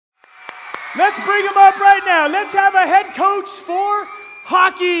Let's bring him up right now. Let's have a head coach for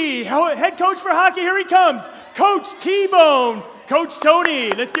hockey. Head coach for hockey, here he comes. Coach T-Bone, Coach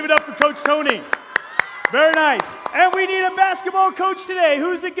Tony. Let's give it up for Coach Tony. Very nice. And we need a basketball coach today.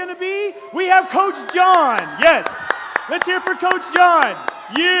 Who's it going to be? We have Coach John. Yes. Let's hear for Coach John.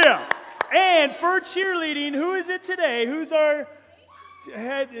 Yeah. And for cheerleading, who is it today? Who's our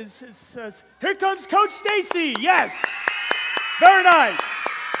head? Here comes Coach Stacy. Yes. Very nice.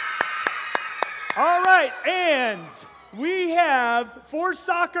 All right. And we have for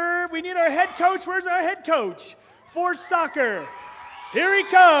soccer, we need our head coach. Where's our head coach? For soccer. Here he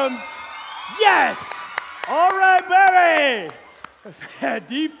comes. Yes. All right, baby.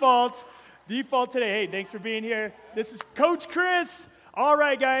 Default today. Hey, thanks for being here. This is Coach Chris. All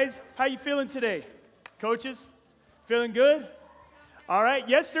right, guys. How you feeling today? Coaches? Feeling good? All right.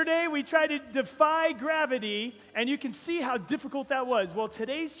 Yesterday, we tried to defy gravity, and you can see how difficult that was. Well,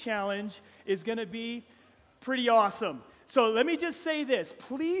 today's challenge is going to be pretty awesome. So let me just say this.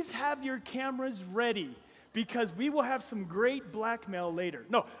 Please have your cameras ready, because we will have some great blackmail later.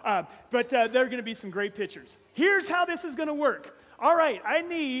 No, but there are going to be some great pictures. Here's how this is going to work. All right, I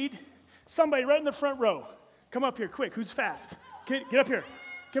need somebody right in the front row. Come up here, quick. Who's fast? Get up here.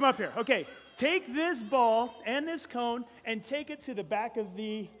 Come up here. Okay, take this ball and this cone and take it to the back of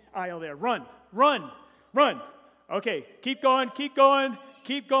the aisle there. Run, run, run. Okay, keep going, keep going,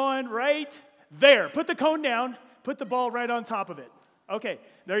 keep going, right there. Put the cone down. Put the ball right on top of it. Okay,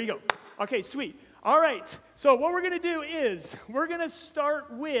 there you go. Okay, sweet. All right, so what we're going to do is we're going to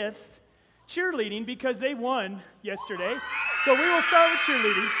start with cheerleading because they won yesterday. So we will start with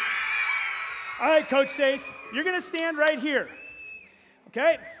cheerleading. All right, Coach Stace, you're going to stand right here.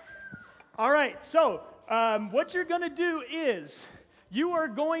 Okay? All right, so what you're going to do is you are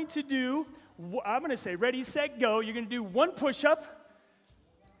going to do, I'm going to say ready, set, go. You're going to do one push-up.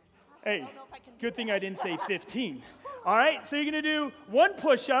 Hey, good thing I didn't say 15. All right, so you're going to do one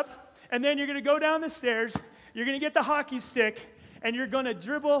push-up. And then you're going to go down the stairs, you're going to get the hockey stick, and you're going to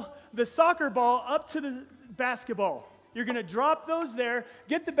dribble the soccer ball up to the basketball. You're going to drop those there,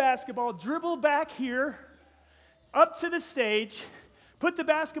 get the basketball, dribble back here, up to the stage, put the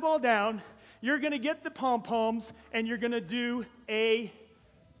basketball down. You're going to get the pom-poms, and you're going to do a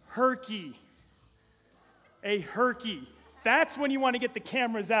herky. A herky. That's when you want to get the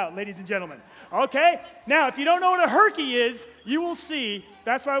cameras out, ladies and gentlemen. Okay? Now, if you don't know what a herky is, you will see.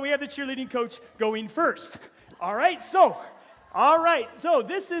 That's why we have the cheerleading coach going first. All right? So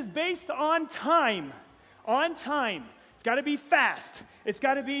this is based on time. On time. It's got to be fast. It's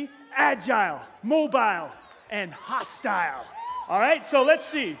got to be agile, mobile, and hostile. All right? So let's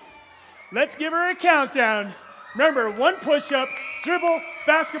see. Let's give her a countdown. Remember, one push-up, dribble,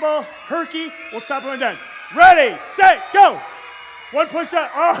 basketball, herky. We'll stop when we're done. Ready, set, go. One push-up.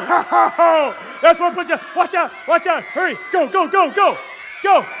 Oh, that's one push-up. Watch out, watch out. Hurry, go, go, go, go.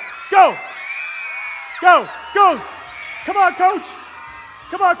 Go, go. Go, go. Come on, coach.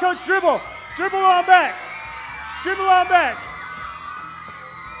 Come on, coach, dribble. Dribble on back. Dribble on back.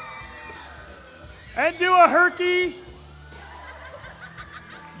 And do a herky.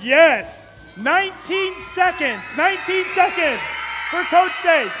 Yes, 19 seconds. 19 seconds for Coach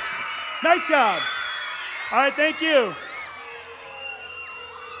Stace. Nice job. All right, thank you.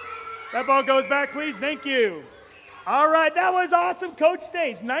 That ball goes back, please. Thank you. All right, that was awesome, Coach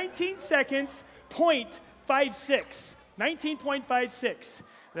Stace. 19 seconds, 0.56. 19.56.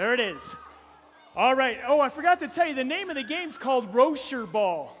 There it is. All right. Oh, I forgot to tell you, the name of the game is called Rocher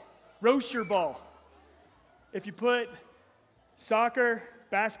Ball. Rocher Ball. If you put soccer,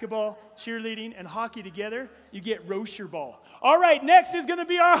 basketball, cheerleading, and hockey together, you get Rocher Ball. All right, next is going to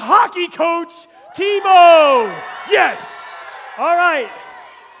be our hockey coach, T-Bone. Yes. All right.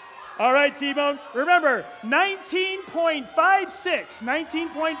 All right, T-Bone. Remember, 19.56.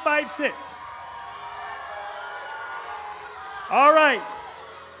 19.56. All right.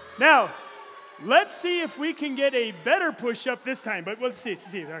 Now, let's see if we can get a better push-up this time. But let's see.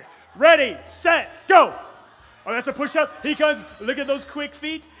 All right. Ready, set, go. Oh, that's a push-up. He comes. Look at those quick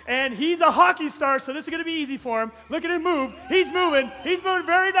feet. And he's a hockey star, so this is going to be easy for him. Look at him move. He's moving. He's moving.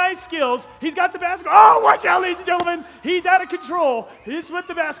 Very nice skills. He's got the basketball. Oh, watch out, ladies and gentlemen. He's out of control. He's with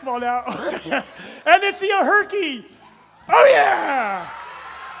the basketball now. And it's the herky. Oh, yeah.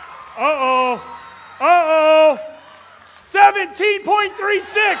 Uh-oh. Uh-oh.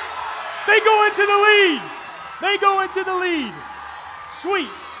 17.36. They go into the lead. They go into the lead. Sweet.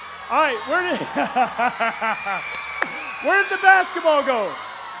 All right, where did the basketball go?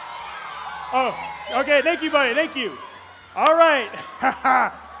 Oh, okay, thank you, buddy, thank you. All right,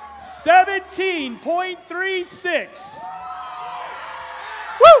 17.36.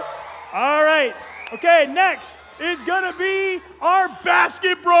 Woo! All right. right. Okay, next is going to be our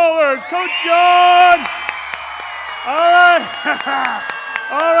basket brawlers. Coach John. All right.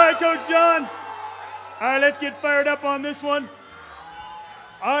 All right, Coach John. All right, let's get fired up on this one.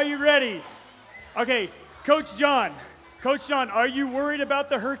 Are you ready? Okay, Coach John. Coach John, are you worried about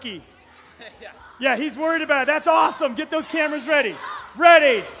the herky? Yeah. Yeah, he's worried about it. That's awesome. Get those cameras ready.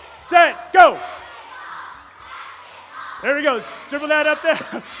 Ready, set, go. There he goes. Dribble that up there.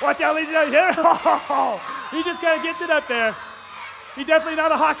 Watch out, ladies and gentlemen. Oh, he just kind of gets it up there. He's definitely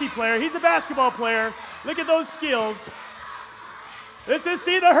not a hockey player. He's a basketball player. Look at those skills. This is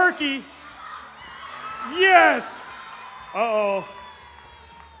see the herky. Yes. Uh-oh.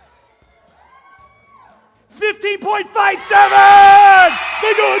 15.57!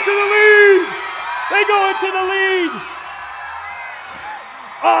 They go into the lead! They go into the lead!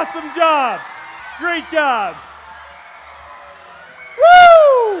 Awesome job. Great job.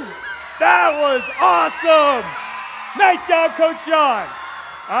 Woo! That was awesome. Nice job, Coach John.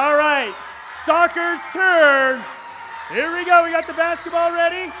 All right, soccer's turn. Here we go. We got the basketball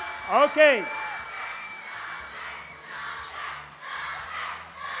ready. Okay.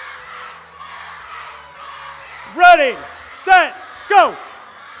 Ready, set, go.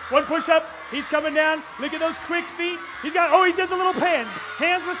 One push up. He's coming down. Look at those quick feet. He's got, oh, he does a little hands.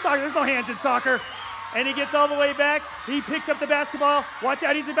 Hands with soccer. There's no hands in soccer. And he gets all the way back. He picks up the basketball. Watch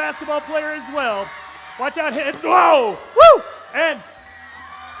out, he's a basketball player as well. Watch out, hands. Whoa! Woo! And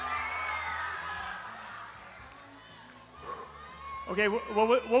okay,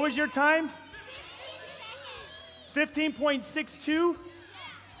 what was your time? 15.62.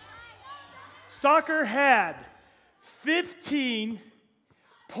 Soccer had 15.42.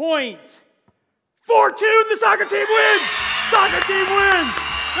 The soccer team wins! Soccer team wins!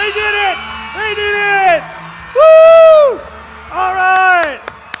 They did it! They did it! Woo! All right!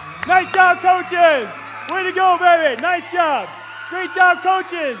 Nice job, coaches! Way to go, baby! Nice job! Great job,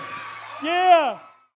 coaches! Yeah!